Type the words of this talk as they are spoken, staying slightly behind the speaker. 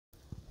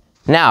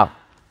Now,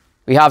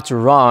 we have to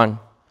run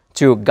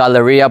to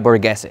Galleria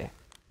Borghese.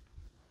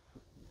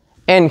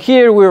 And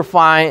here we'll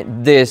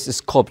find this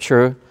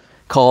sculpture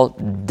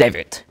called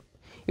David.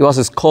 It was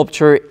a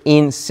sculpture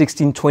in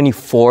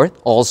 1624,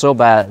 also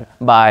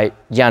by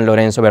Gian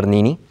Lorenzo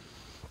Bernini.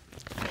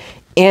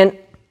 And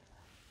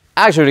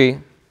actually,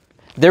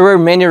 there were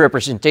many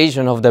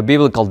representations of the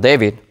biblical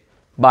David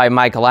by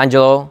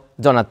Michelangelo,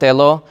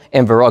 Donatello,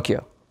 and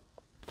Verrocchio.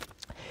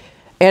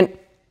 And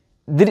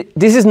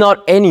this is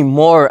not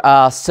anymore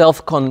a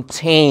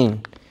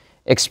self-contained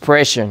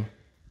expression,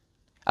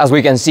 as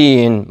we can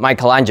see in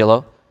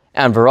Michelangelo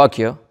and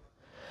Verrocchio.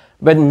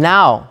 But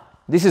now,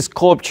 this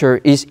sculpture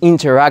is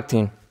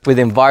interacting with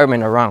the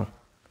environment around.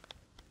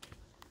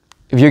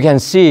 If you can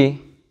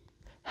see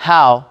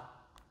how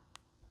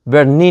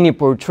Bernini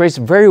portrays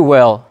very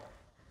well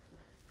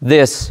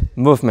this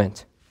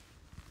movement.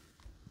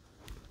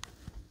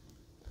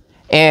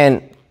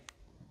 And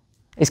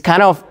it's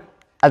kind of,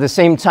 at the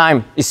same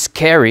time, it's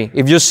scary.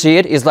 If you see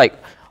it, it's like,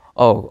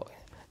 oh,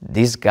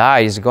 this guy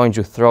is going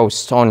to throw a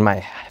stone in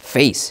my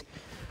face.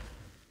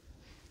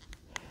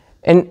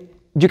 And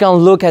you can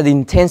look at the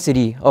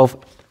intensity of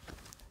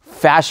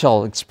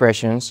facial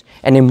expressions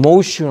and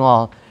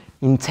emotional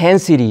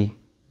intensity.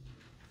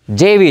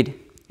 David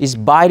is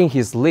biting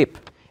his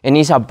lip, and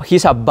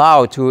he's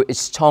about to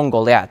stone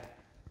Goliath.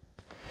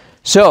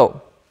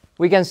 So,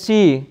 we can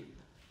see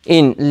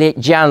in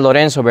Gian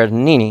Lorenzo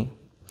Bernini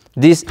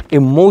this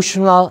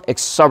emotional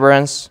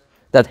exuberance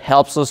that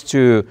helps us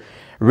to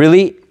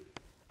really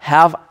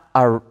have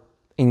our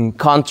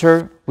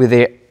encounter with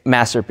the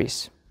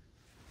masterpiece.